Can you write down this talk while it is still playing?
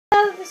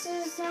this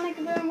is Sonic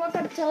KABOOM.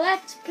 Welcome to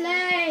Let's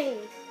Play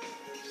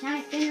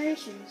Sonic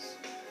Generations.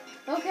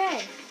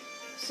 Okay,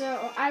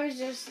 so I was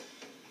just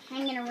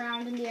hanging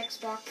around in the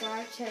Xbox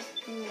Live,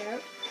 testing it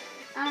out,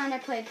 and I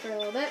played for a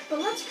little bit, but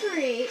let's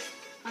create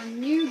a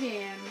new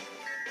game.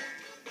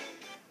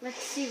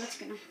 Let's see what's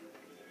gonna...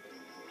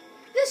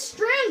 This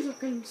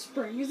strange-looking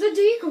spring is a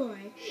decoy.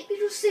 It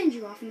will send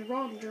you off in the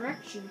wrong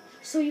direction,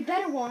 so you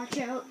better watch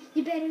out.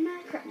 You better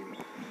not cry. No.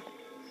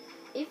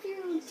 If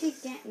you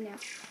take that... No.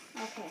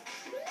 Okay.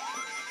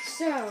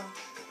 So,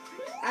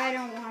 I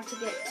don't want to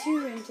get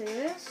too into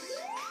this.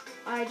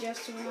 I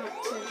just want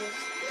to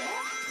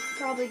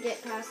probably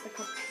get past the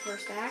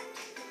first act.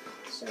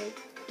 So...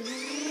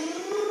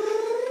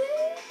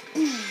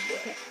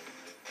 Okay.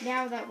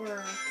 Now that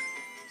we're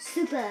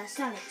Super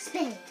Sonic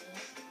Speed,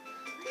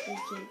 we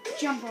can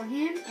jump on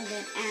him, and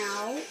then,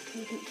 ow,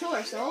 we can kill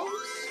ourselves.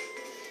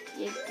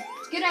 Yeah,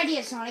 it's a good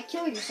idea, Sonic.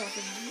 Killing yourself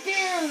is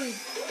very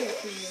good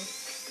for you.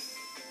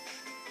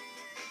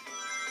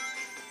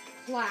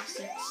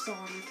 Classic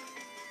Sonic.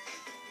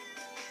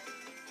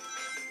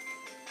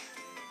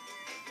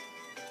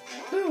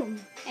 Boom!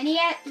 And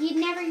he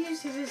never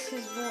used his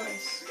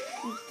voice.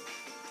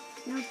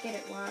 I don't get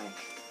it why.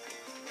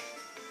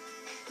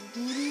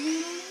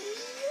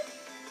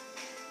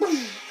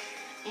 Boom!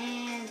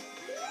 And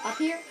up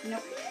here?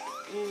 Nope.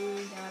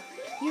 And up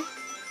here?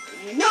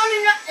 And no!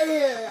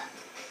 Ugh.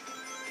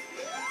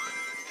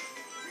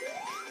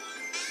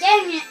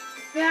 Dang it!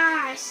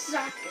 Ah, I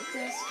suck at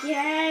this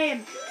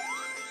game.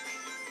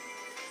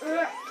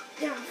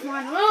 Come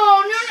on.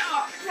 Oh,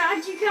 no.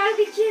 God, you gotta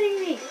be kidding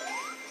me.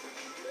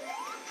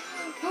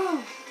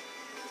 Oh,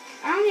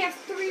 I only have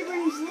 3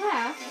 rings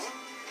left.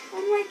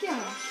 Oh my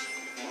gosh.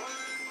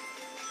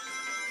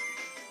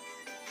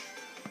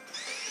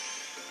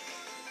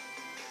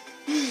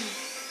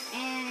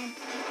 And,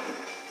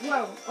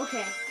 whoa,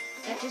 okay.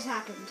 That just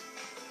happened.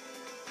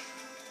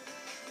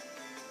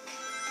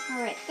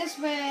 Alright, this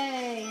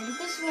way, and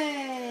this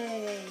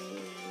way.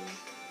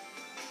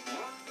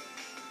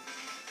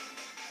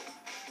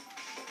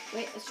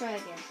 Wait, let's try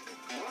it again.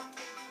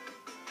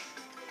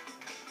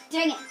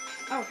 Dang it!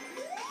 Oh.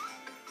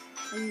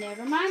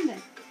 Never mind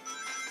then.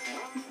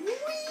 Whee!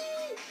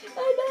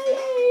 I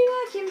believe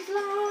I can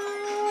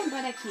fly,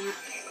 but I can't.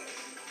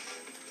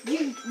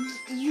 You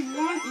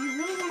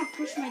really want to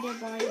push my dead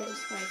body into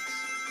spikes.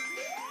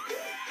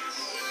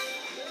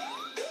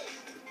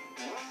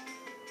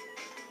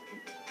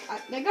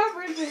 They got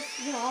rid of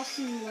the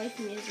awesome life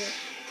music.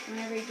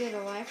 Whenever you get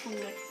a life from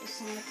like the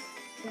Sonic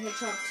the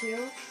Hedgehog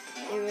 2,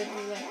 it would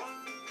be like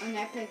an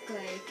epic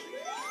like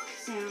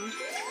sound.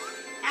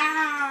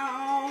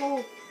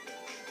 Ow!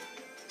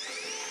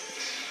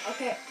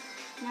 Okay,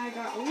 now I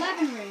got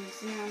 11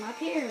 rings. Now I'm up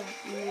here.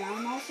 And now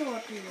I'm also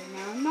up here.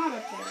 Now I'm not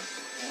up there.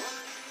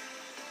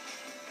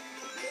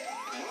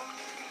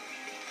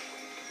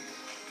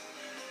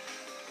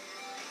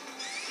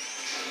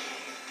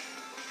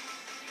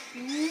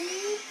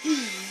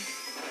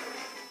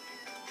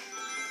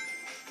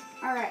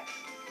 Alright,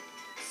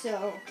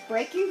 so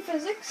breaking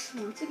physics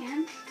once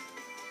again.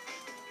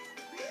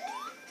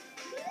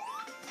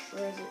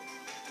 Where is it?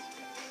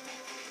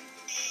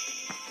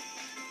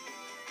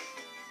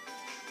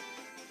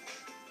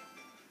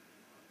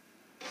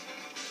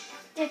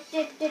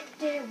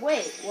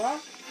 Wait,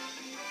 what?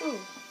 Ooh,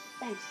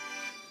 thanks.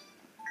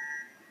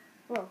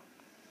 Whoa.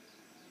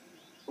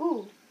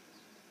 Ooh.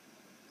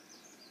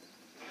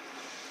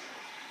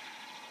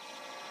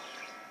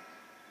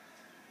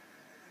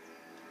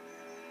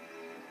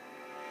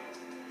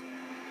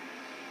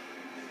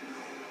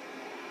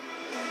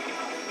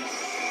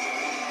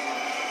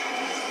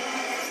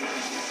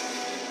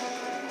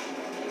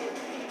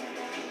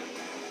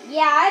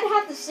 Yeah, I'd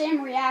have the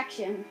same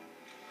reaction.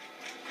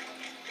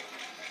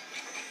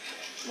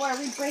 What, are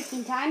we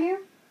breaking time here?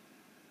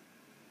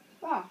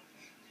 Oh.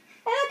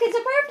 Hey look, it's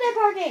a birthday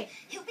party!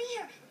 He'll be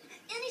here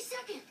any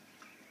second.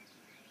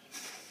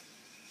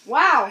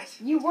 Wow,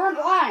 you weren't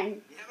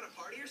lying. You having a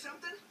party or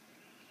something?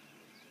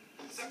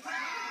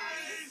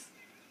 Surprise!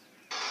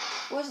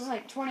 Was this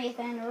like 20th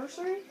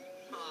anniversary?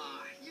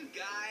 Aw, you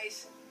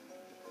guys.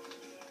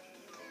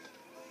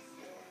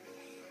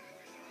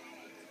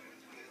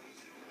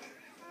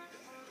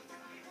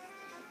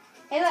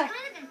 Hey look. It's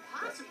kind of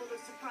impossible to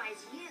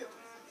surprise you.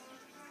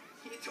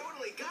 You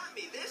totally got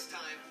me this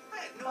time. I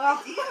had no Oh,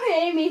 idea.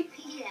 Amy.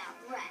 Yeah,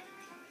 right.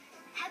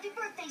 Happy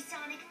birthday,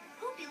 Sonic.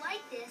 Hope you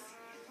like this.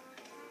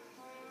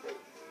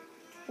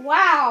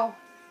 Wow.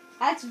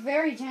 That's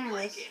very Like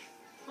generous. it.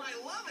 I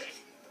love it.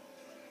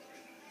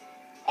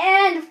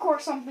 And of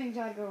course something's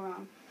gotta go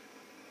wrong.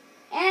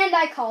 And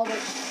I called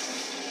it.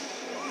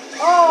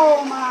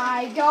 Oh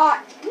my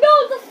god.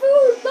 No, the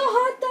food! The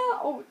hot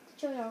dog! Oh,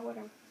 chili dog,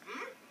 whatever.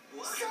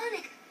 What?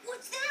 Sonic,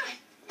 what's that?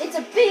 It's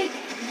a big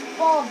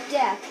ball of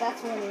death,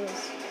 that's what it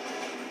is.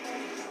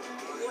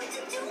 What's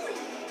it doing?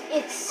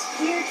 It's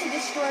here to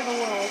destroy the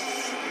world.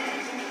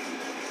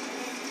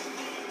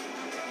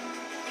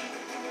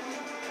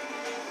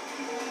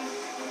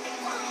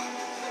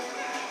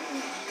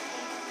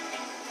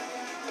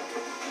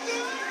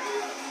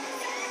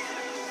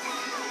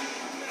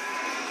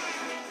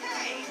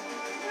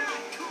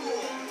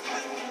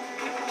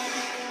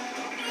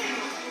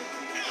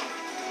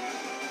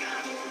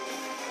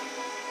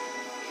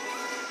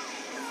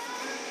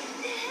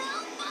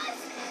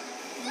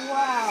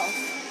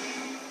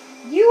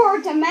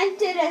 You're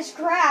demented as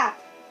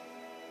crap.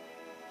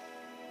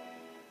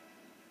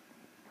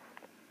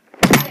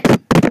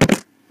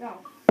 No.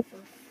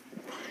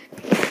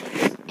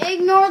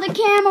 Ignore the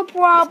camera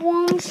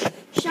problems,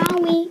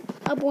 shall we?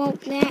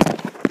 About that.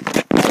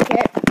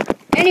 Okay.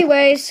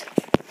 Anyways,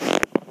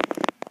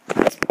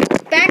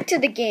 back to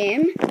the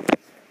game.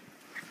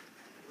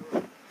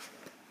 Where am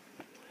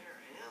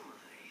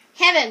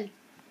I? Heaven.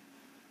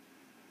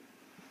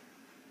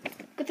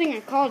 Good thing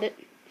I called it.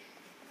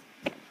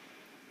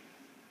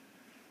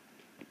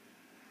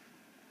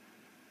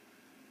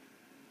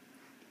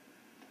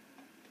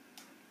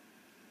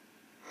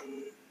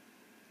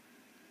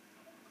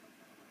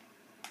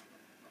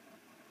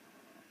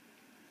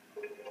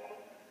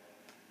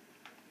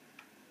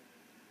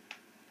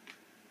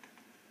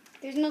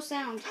 There's no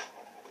sound.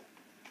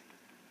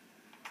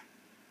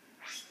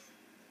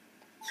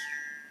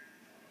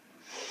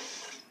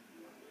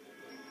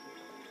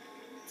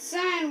 The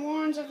sign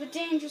warns of a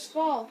dangerous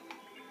fall.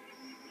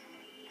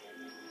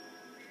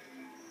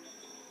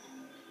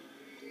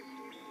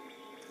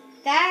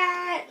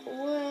 That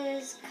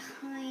was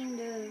kind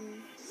of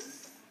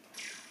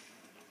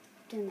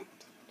demented.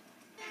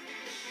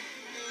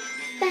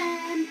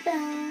 Bam,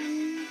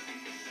 bam.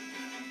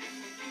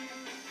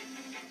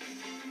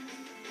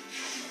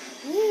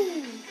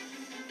 Woo.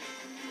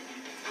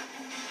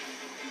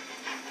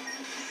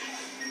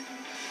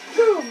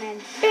 Boom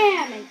and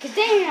bam and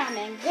kadam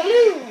and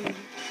galoom.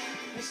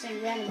 Just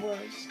saying random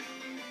words.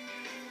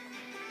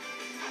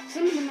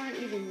 Some of them aren't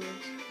even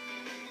words.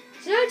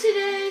 So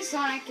today,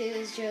 Sonic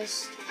is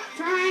just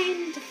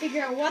trying to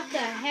figure out what the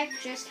heck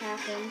just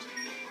happened.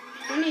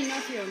 I don't even know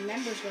if he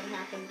remembers what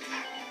happened.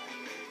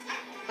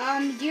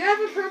 Do you have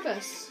a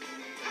purpose?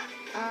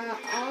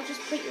 I'll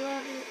just put you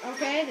over.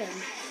 Okay, then.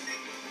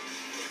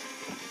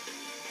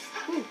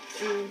 Ooh,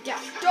 and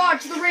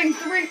dodge the rings,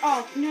 the ring.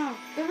 Oh, no.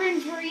 The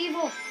rings were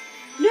evil.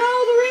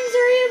 No, the rings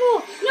are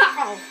evil.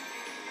 No.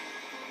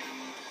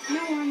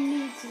 No one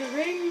needs the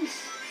rings.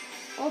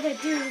 All they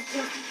do is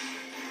just...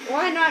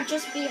 Why not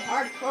just be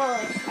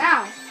hardcore?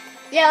 Ow.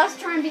 Yeah, let's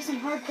try and be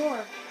some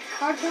hardcore.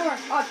 Hardcore.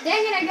 Oh,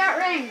 dang it, I got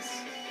rings.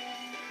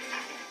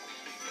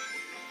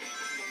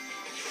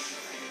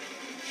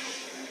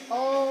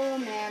 Oh,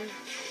 man.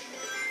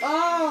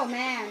 Oh,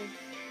 man.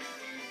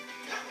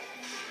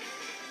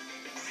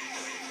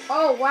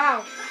 Oh,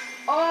 wow.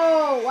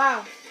 Oh,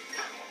 wow.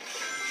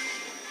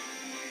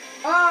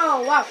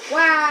 Oh, wow.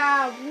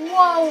 Wow.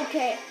 Whoa,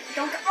 okay.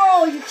 Don't...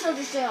 Oh, you killed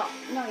yourself.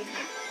 No, you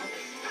didn't.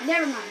 Okay.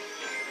 Never mind.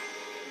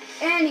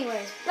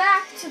 Anyways,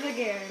 back to the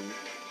game.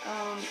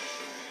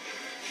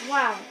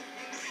 Wow.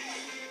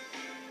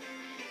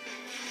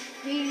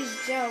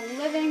 He's a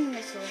living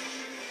missile.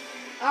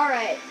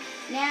 Alright,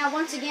 now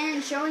once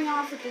again, showing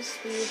off with this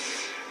speed.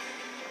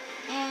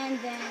 And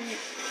then,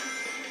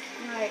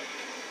 alright.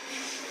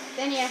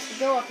 Then he has to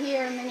go up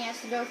here, and then he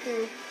has to go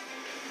through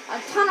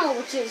a tunnel,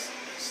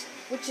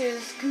 which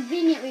is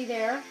conveniently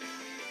there.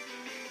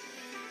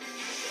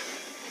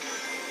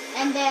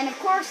 And then, of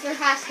course, there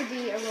has to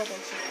be a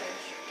robo-shooter.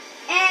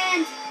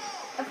 And,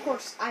 of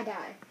course, I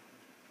die.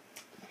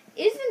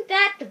 Isn't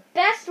that the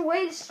best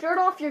way to start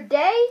off your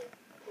day?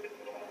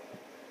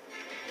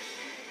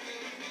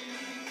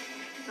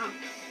 Oh.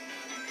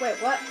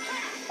 Wait, what?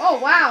 Oh,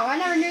 wow, I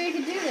never knew you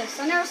could do this.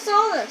 I never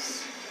saw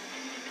this.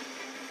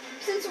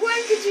 Since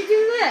when could you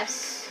do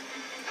this?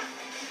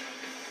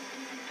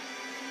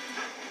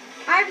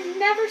 I've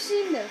never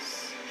seen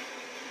this.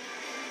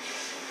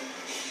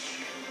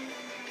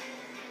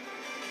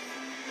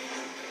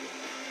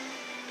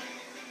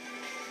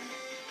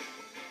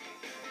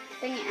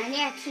 Dang it,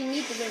 I actually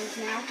need the rings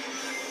now.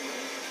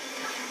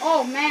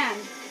 Oh man.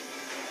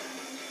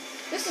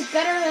 This is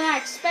better than I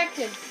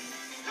expected.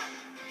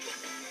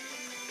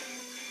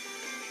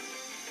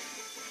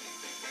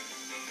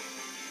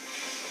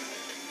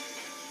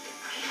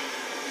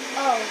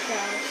 Oh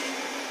gosh.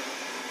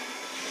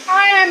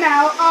 I'm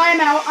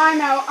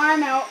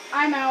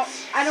out.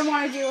 I don't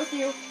want to deal with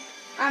you.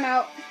 I'm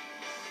out.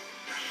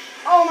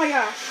 Oh my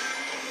gosh.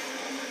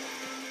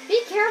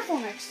 Be careful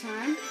next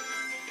time.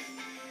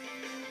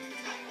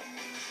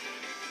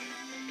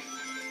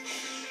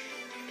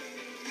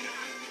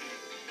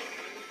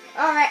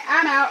 Alright,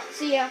 I'm out.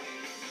 See ya.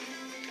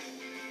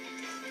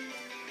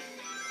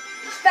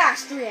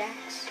 Fast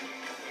reacts.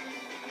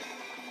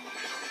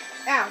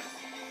 Ow.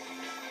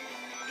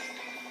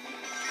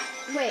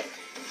 Wait.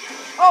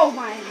 Oh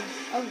my.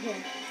 Okay.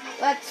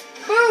 Let's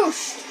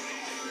boost.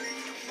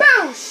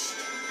 Boost.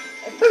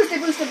 Booster,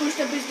 booster,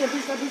 booster, booster,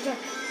 booster, booster.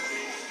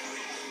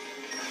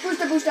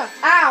 Booster, booster.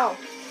 Ow.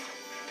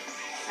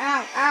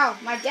 Ow, ow.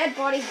 My dead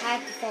body had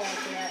to fall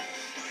into that.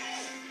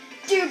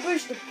 Do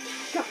booster.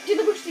 Come, do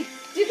the boosty.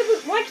 Do the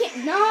boost. Why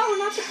can't? No,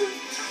 not the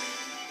boost.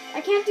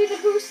 I can't do the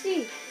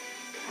boosty.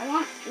 I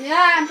want.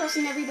 Yeah, I'm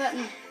pressing every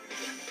button.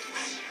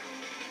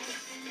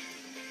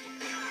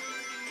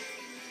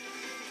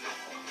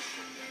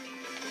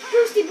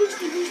 Boosty,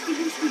 boosty, boosty,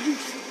 boosty,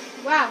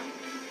 boosty. Wow.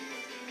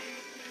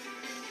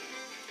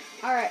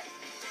 Alright.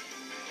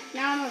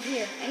 Now I'm over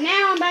here. And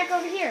now I'm back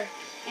over here.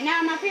 And now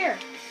I'm up here.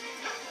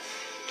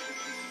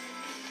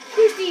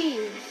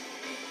 Boosty!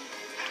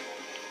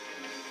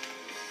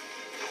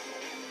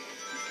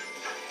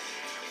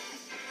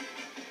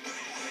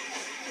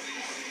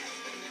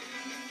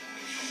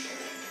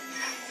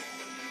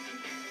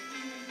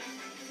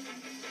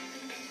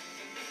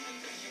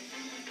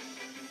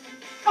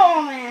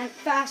 Oh man,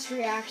 fast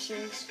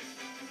reactions.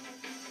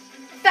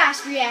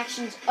 Fast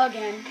reactions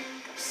again.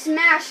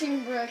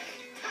 Smashing brick.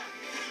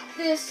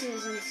 This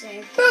is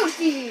insane.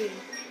 Boosty!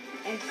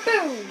 And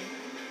boom!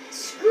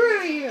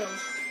 Screw you!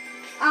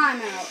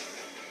 I'm out.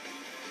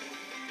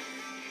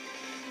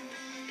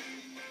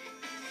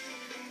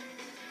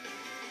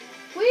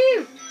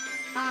 Woo!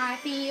 I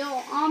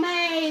feel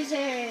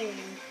amazing!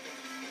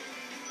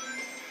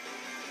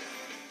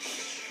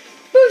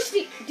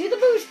 Boosty! Do the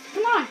boost!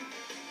 Come on!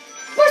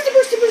 Boosty,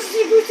 boosty,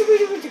 boosty, boosty,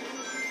 boosty, boosty!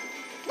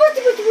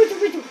 Boosty, boosty, boosty,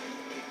 boosty!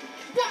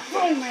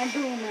 Boom and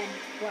boom and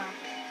wow.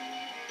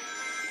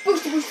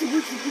 Boosty, boosty,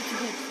 boosty, boosty,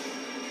 boosty.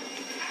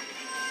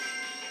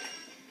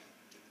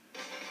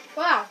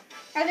 Wow.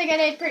 I think I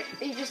did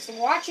pretty. Just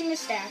watching the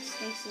stats.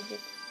 Thinks he did.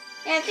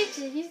 Yeah, I think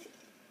so.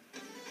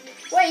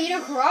 Wait, you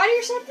do karate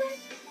or something?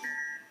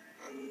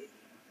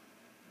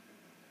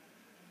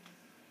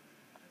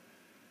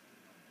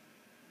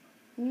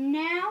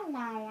 Now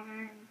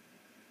loading.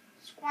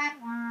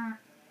 Squidward,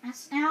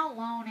 it's now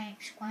loading,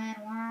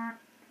 Squidward.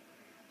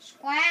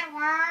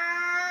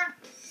 Squidward!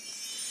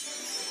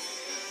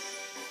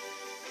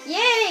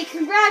 Yay!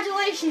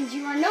 Congratulations!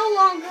 You are no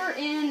longer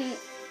in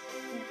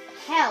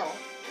hell,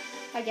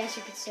 I guess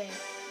you could say.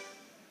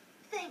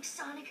 Thanks,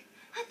 Sonic.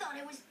 I thought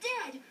I was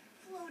dead,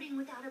 floating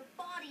without a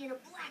body in a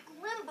black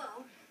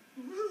limbo.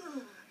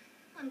 Ugh.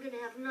 I'm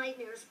gonna have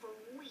nightmares for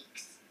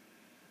weeks.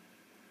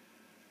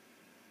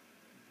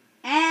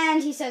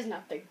 And he says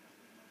nothing.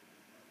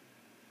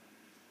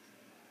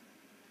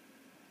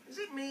 Is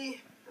it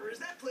me, or is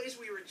that place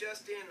we were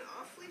just in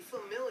awfully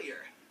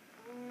familiar?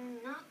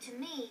 Not to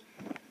me.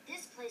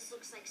 This place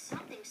looks like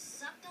something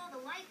sucked all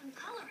the life and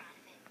color out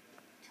of it.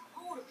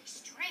 Totally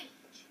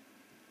strange.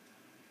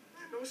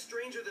 No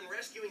stranger than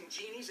rescuing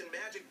genies in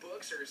magic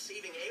books or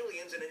saving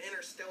aliens in an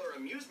interstellar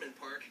amusement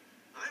park.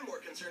 I'm more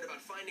concerned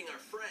about finding our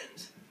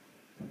friends.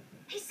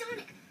 Hey,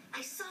 Sonic,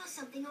 I saw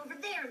something over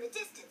there in the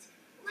distance.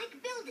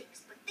 Like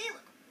buildings, but they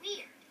look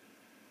weird.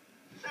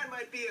 That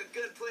might be a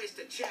good place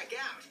to check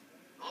out.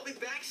 I'll be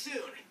back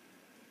soon.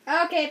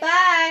 Okay,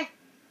 bye.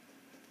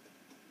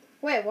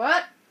 Wait,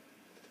 what?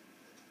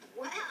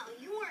 Wow,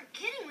 you weren't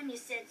kidding when you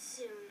said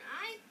soon.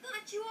 I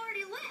thought you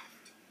already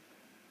left.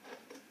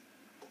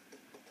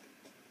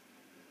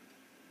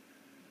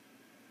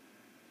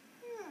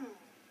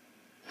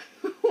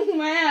 Oh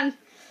man,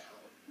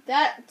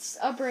 that's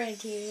a brain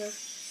teaser.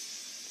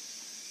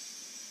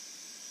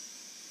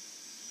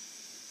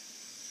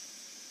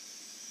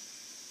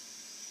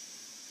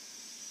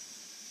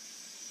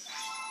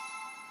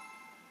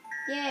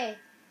 Yay.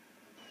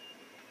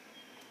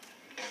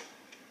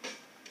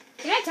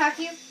 Can I talk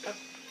to you? Oh.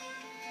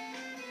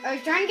 I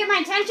was trying to get my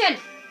attention.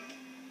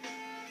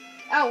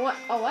 Oh, what?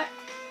 Oh, what?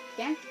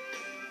 Again?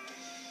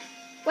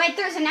 Wait,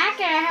 there's an act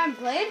that I haven't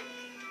played?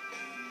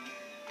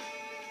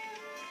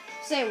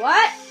 Say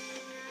what?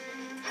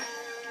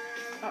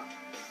 Oh.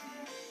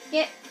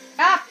 Get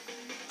up.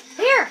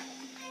 Here.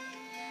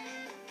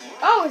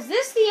 Oh, is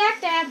this the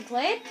act I haven't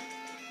played?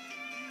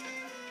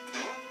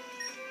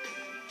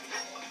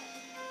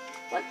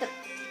 What the?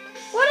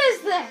 What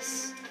is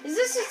this? Is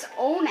this its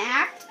own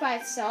act by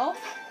itself?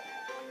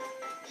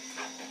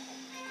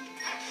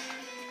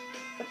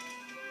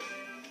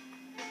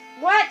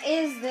 What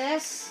is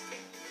this?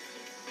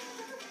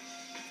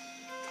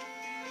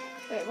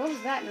 Wait, what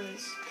was that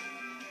noise?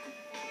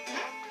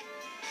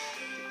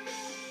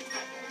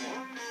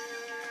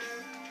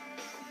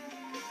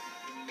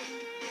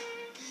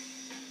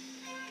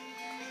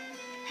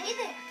 Hey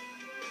there.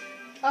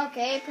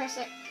 Okay, press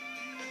it.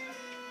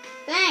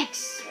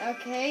 Thanks.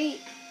 Okay.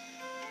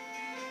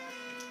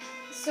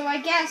 So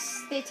I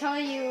guess they tell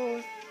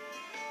you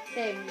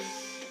things.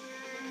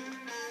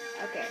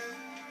 Okay.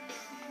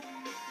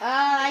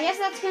 I guess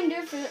that's gonna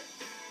do it for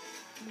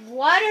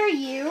What are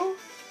you?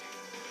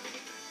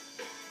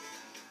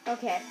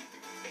 Okay.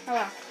 Oh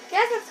well.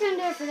 Guess that's gonna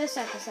do it for this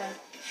episode.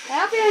 I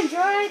hope you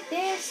enjoyed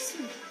this,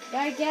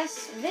 I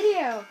guess,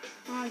 video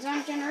on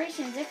Sonic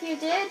Generations. If you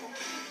did,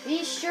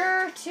 be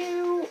sure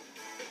to,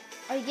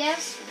 I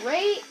guess,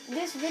 rate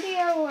this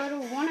video at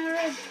 1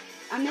 out of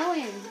a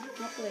million,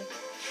 hopefully.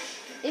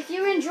 If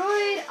you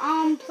enjoyed,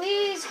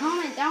 please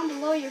comment down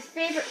below your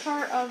favorite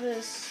part of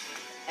this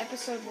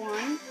episode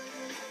 1.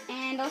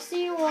 And I'll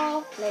see you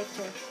all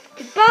later.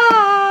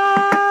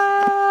 Goodbye!